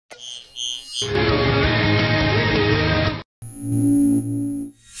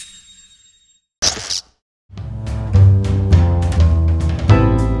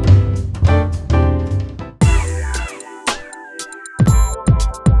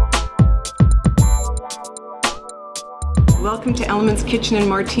to Elements Kitchen and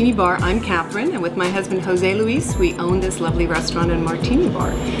Martini Bar. I'm Catherine, and with my husband Jose Luis, we own this lovely restaurant and martini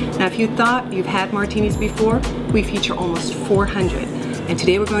bar. Now, if you thought you've had martinis before, we feature almost 400. And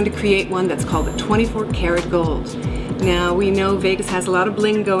today we're going to create one that's called the 24 karat gold. Now, we know Vegas has a lot of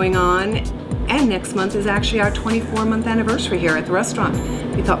bling going on, and next month is actually our 24-month anniversary here at the restaurant.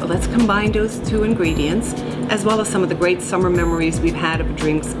 We thought, well, let's combine those two ingredients, as well as some of the great summer memories we've had of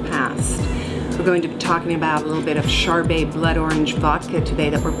drinks past. We're going to be talking about a little bit of Chardonnay blood orange vodka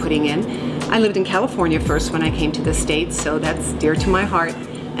today that we're putting in. I lived in California first when I came to the States, so that's dear to my heart.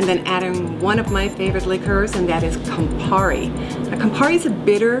 And then adding one of my favorite liqueurs, and that is Campari. Now, Campari is a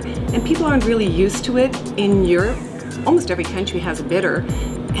bitter, and people aren't really used to it in Europe. Almost every country has a bitter,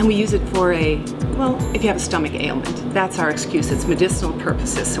 and we use it for well, if you have a stomach ailment. That's our excuse. It's medicinal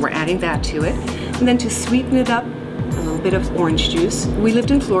purposes, so we're adding that to it. And then to sweeten it up, a little bit of orange juice. We lived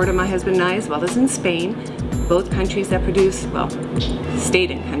in Florida, my husband and I, as well as in Spain, both countries that produce, well,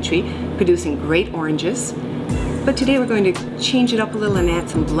 state and country, producing great oranges. But today we're going to change it up a little and add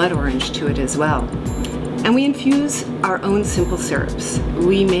some blood orange to it as well. And we infuse our own simple syrups.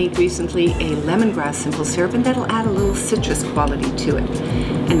 We made recently a lemongrass simple syrup, and that'll add a little citrus quality to it.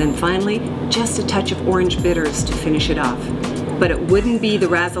 And then finally, just a touch of orange bitters to finish it off. But it wouldn't be the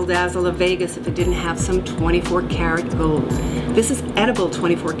razzle-dazzle of Vegas if it didn't have some 24 karat gold. This is edible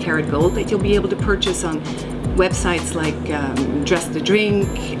 24 karat gold that you'll be able to purchase on websites like Dress the Drink,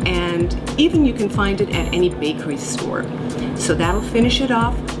 and even you can find it at any bakery store. So that'll finish it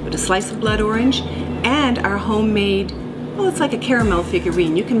off with a slice of blood orange and our homemade, well, it's like a caramel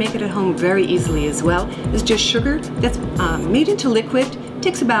figurine. You can make it at home very easily as well. It's just sugar that's made into liquid.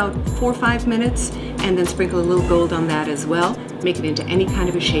 Takes about 4 or 5 minutes, and then sprinkle a little gold on that as well. Make it into any kind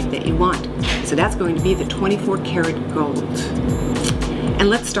of a shape that you want. So that's going to be the 24 karat gold. And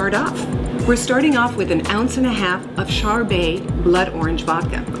let's start off. We're starting off with 1.5 ounces of Chardonnay blood orange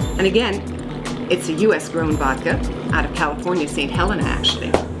vodka. And again, it's a US grown vodka out of California, St. Helena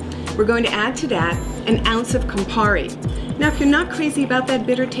actually. We're going to add to that 1 ounce of Campari. Now, if you're not crazy about that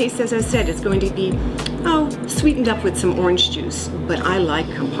bitter taste, as I said, it's going to be, sweetened up with some orange juice, but I like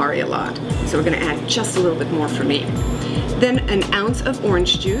Campari a lot, so we're going to add just a little bit more for me. Then 1 ounce of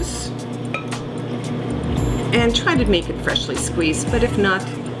orange juice, and try to make it freshly squeezed, but if not,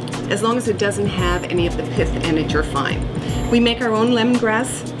 as long as it doesn't have any of the pith in it, you're fine. We make our own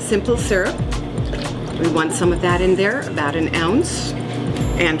lemongrass simple syrup. We want some of that in there, about 1 ounce.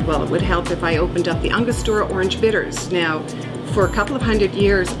 And well, it would help if I opened up the Angostura orange bitters. Now, for a couple of 100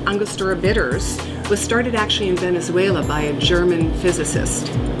 years, Angostura bitters was started actually in Venezuela by a German physicist.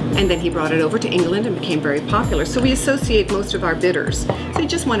 And then he brought it over to England and became very popular. So we associate most of our bitters. So you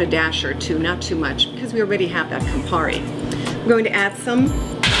just want a dash or two, not too much, because we already have that Campari. We're going to add some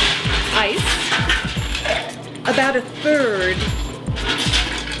ice, about 1/3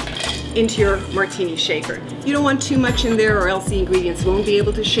 into your martini shaker. You don't want too much in there or else the ingredients won't be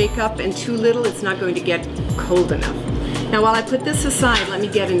able to shake up, and too little, it's not going to get cold enough. Now, while I put this aside, let me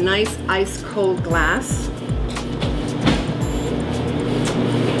get a nice ice cold glass.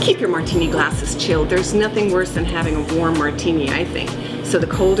 Keep your martini glasses chilled. There's nothing worse than having a warm martini, I think. So the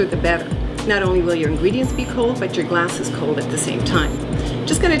colder the better. Not only will your ingredients be cold, but your glass is cold at the same time.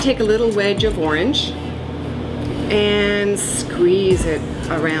 Just gonna take a little wedge of orange and squeeze it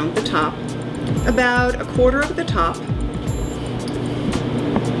around the top, about 1/4 of the top.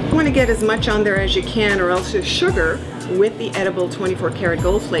 You want to get as much on there as you can, or else your sugar with the edible 24 karat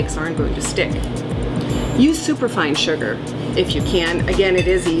gold flakes aren't going to stick. Use superfine sugar if you can. Again, it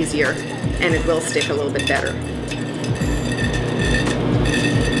is easier and it will stick a little bit better.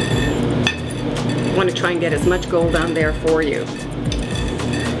 You want to try and get as much gold on there for you.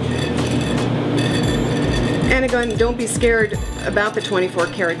 And again, don't be scared about the 24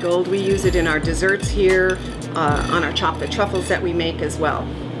 karat gold. We use it in our desserts here, on our chocolate truffles that we make as well.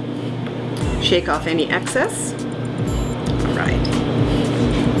 Shake off any excess. All right.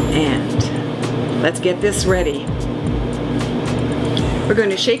 And let's get this ready. We're going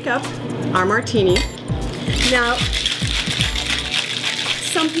to shake up our martini. Now,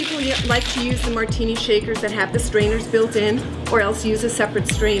 some people like to use the martini shakers that have the strainers built in, or else use a separate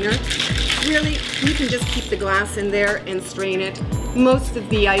strainer. Really, you can just keep the glass in there and strain it. Most of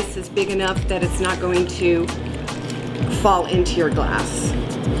the ice is big enough that it's not going to fall into your glass.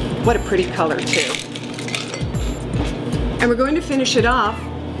 What a pretty color too. And we're going to finish it off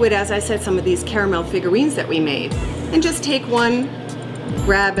with, as I said, some of these caramel figurines that we made. And just take one,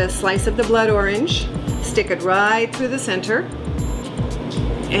 grab a slice of the blood orange, stick it right through the center,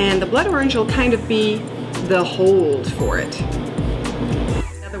 and the blood orange will kind of be the hold for it.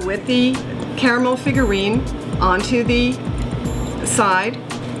 With the caramel figurine onto the inside,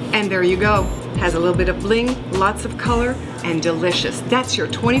 and there you go. Has a little bit of bling, lots of color, and delicious. That's your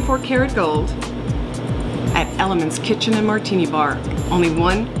 24 karat gold at Element's Kitchen and Martini Bar. Only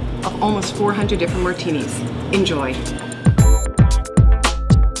one of almost 400 different martinis. Enjoy.